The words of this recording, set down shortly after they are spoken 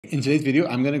In today's video,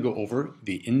 I'm going to go over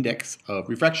the index of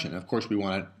refraction. Of course, we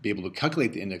want to be able to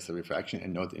calculate the index of refraction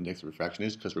and know what the index of refraction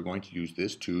is because we're going to use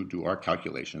this to do our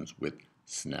calculations with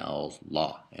Snell's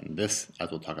law. And this, as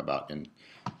we'll talk about in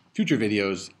future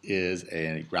videos, is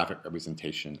a graphic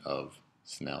representation of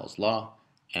Snell's law.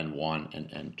 N1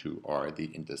 and N2 are the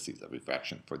indices of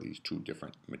refraction for these two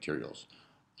different materials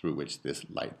through which this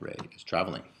light ray is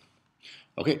traveling.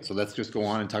 Okay, so let's just go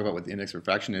on and talk about what the index of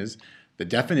refraction is. The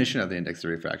definition of the index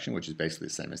of refraction, which is basically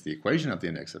the same as the equation of the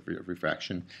index of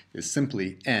refraction, is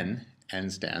simply n. N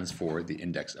stands for the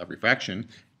index of refraction,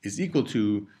 is equal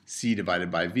to c divided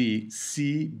by v,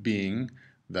 c being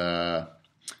the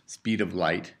speed of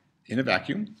light in a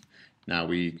vacuum. Now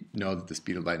we know that the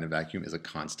speed of light in a vacuum is a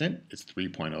constant. It's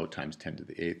 3.0 times 10 to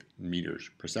the 8th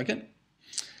meters per second.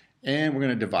 And we're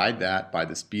going to divide that by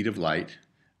the speed of light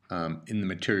in the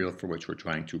material for which we're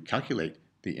trying to calculate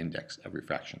the index of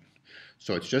refraction.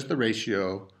 So it's just the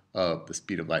ratio of the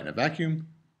speed of light in a vacuum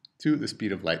to the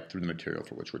speed of light through the material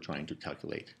for which we're trying to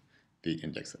calculate the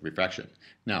index of refraction.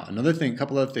 Now, another thing, a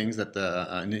couple of things that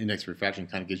the index of refraction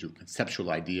kind of gives you a conceptual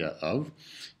idea of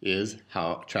is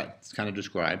how it kind of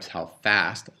describes how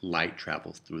fast light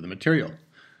travels through the material.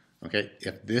 Okay,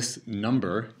 if this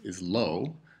number is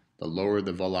low, the lower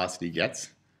the velocity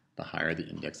gets, the higher the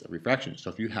index of refraction.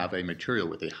 So if you have a material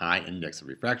with a high index of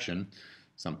refraction,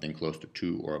 something close to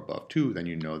 2 or above 2, then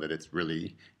you know that it's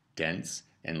really dense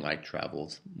and light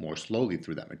travels more slowly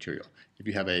through that material. If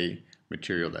you have a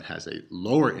material that has a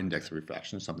lower index of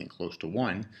refraction, something close to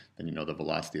 1, then you know the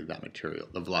velocity of that material,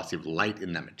 the velocity of light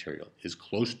in that material is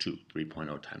close to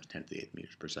 3.0 times 10 to the 8th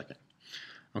meters per second.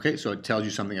 Okay, so it tells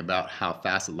you something about how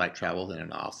fast the light travels, and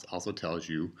it also tells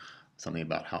you something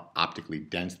about how optically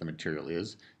dense the material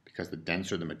is, because the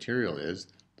denser the material is,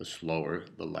 the slower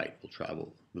the light will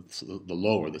travel, the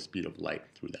lower the speed of light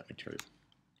through that material.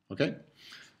 Okay,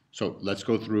 so let's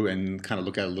go through and kind of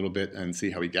look at it a little bit and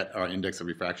see how we get our index of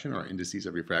refraction, our indices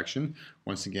of refraction.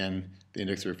 Once again, the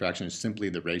index of refraction is simply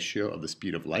the ratio of the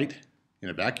speed of light in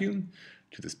a vacuum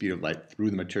to the speed of light through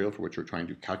the material for which we're trying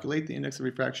to calculate the index of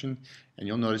refraction. And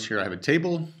you'll notice here I have a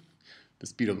table. The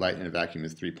speed of light in a vacuum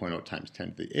is 3.0 times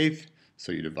 10 to the 8th.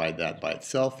 So you divide that by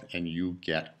itself and you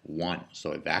get 1.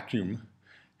 So a vacuum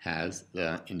has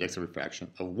the index of refraction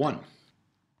of 1.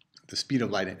 The speed of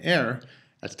light in air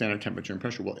at standard temperature and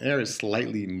pressure, well, air is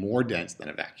slightly more dense than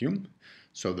a vacuum.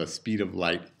 So the speed of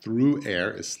light through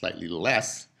air is slightly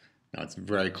less. Now it's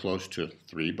very close to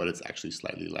 3, but it's actually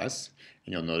slightly less.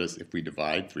 And you'll notice if we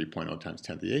divide 3.0 times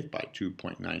 10 to the 8th by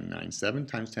 2.997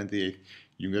 times 10 to the 8th,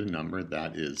 you get a number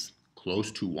that is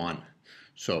close to 1.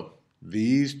 So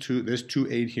this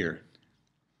 2.8 here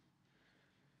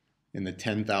in the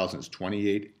 10,000s,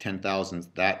 28 10,000s,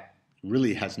 that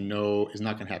really is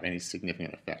not going to have any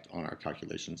significant effect on our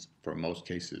calculations for most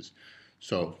cases.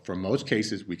 So for most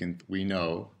cases, we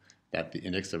know that the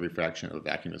index of refraction of a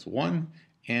vacuum is 1,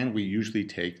 and we usually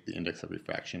take the index of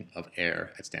refraction of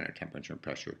air at standard temperature and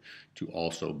pressure to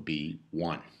also be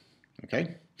 1.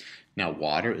 Okay? Now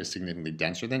water is significantly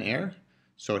denser than air,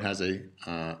 so it has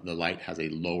the light has a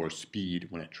lower speed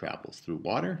when it travels through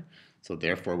water. So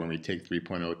therefore, when we take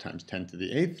 3.0 times 10 to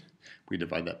the 8th, we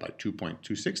divide that by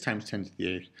 2.26 times 10 to the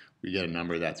 8th, we get a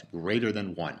number that's greater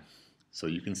than 1. So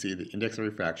you can see the index of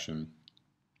refraction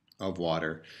of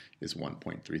water is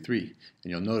 1.33. And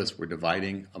you'll notice we're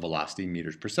dividing a velocity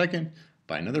meters per second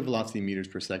by another velocity meters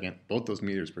per second. Both those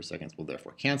meters per second will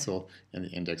therefore cancel, and the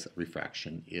index of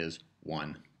refraction is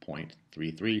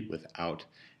 1.33 without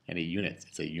any units.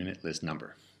 It's a unitless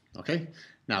number. Okay,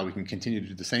 now we can continue to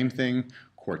do the same thing.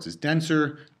 Quartz is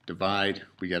denser, divide,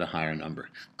 we get a higher number.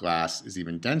 Glass is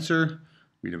even denser,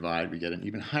 we divide, we get an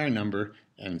even higher number.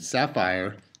 And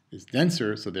sapphire is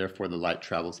denser, so therefore the light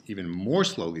travels even more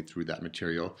slowly through that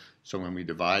material. So when we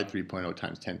divide 3.0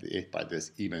 times 10 to the 8th by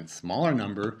this even smaller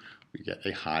number, we get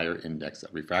a higher index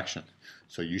of refraction.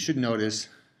 So you should notice,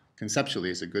 conceptually,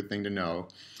 it's a good thing to know,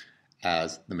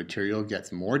 as the material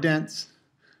gets more dense,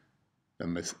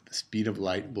 the speed of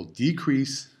light will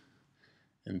decrease,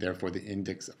 and therefore the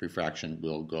index of refraction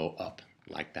will go up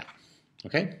like that.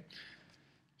 Okay?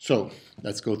 So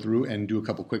let's go through and do a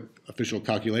couple quick official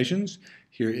calculations.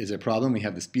 Here is a problem. We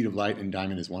have the speed of light in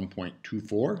diamond is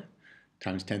 1.24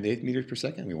 times 10 to the 8th meters per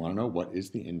second. We want to know what is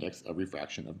the index of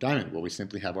refraction of diamond. Well, we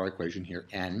simply have our equation here,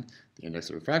 n, the index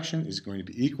of refraction, is going to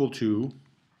be equal to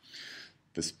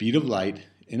the speed of light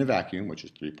in a vacuum, which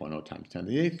is 3.0 times 10 to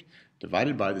the 8th,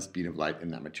 divided by the speed of light in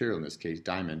that material, in this case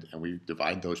diamond, and we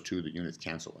divide those two, the units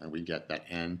cancel, and we get that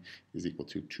n is equal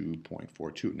to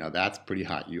 2.42. Now that's pretty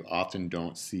high. You often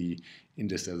don't see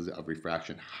indices of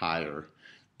refraction higher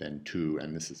than 2,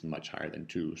 and this is much higher than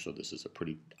 2, so this is a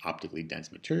pretty optically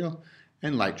dense material,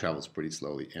 and light travels pretty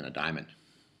slowly in a diamond.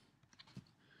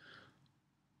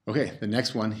 Okay, the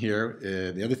next one here,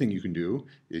 the other thing you can do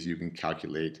is you can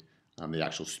calculate the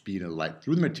actual speed of light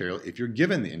through the material if you're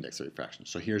given the index of refraction.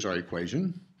 So here's our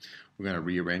equation. We're going to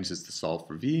rearrange this to solve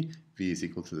for V. V is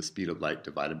equal to the speed of light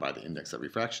divided by the index of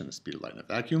refraction, the speed of light in a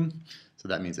vacuum. So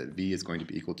that means that V is going to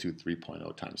be equal to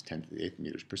 3.0 times 10 to the 8th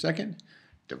meters per second,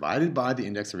 divided by the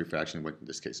index of refraction, which in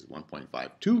this case is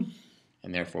 1.52.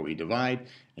 And therefore we divide,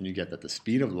 and you get that the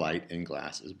speed of light in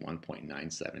glass is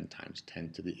 1.97 times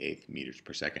 10 to the 8th meters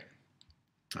per second.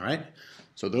 All right,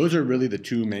 so those are really the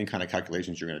two main kind of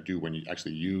calculations you're going to do when you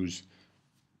actually use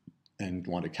and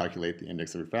want to calculate the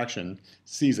index of refraction.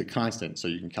 C is a constant, so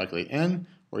you can calculate N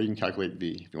or you can calculate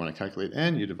V. If you want to calculate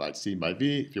N, you divide C by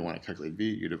V. If you want to calculate V,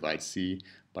 you divide C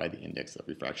by the index of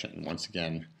refraction. And once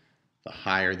again, the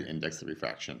higher the index of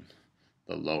refraction,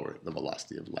 the lower the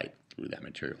velocity of light through that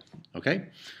material. Okay,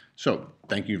 so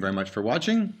thank you very much for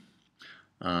watching.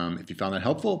 If you found that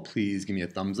helpful, please give me a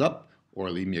thumbs up or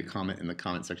leave me a comment in the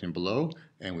comment section below,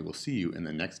 and we will see you in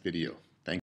the next video.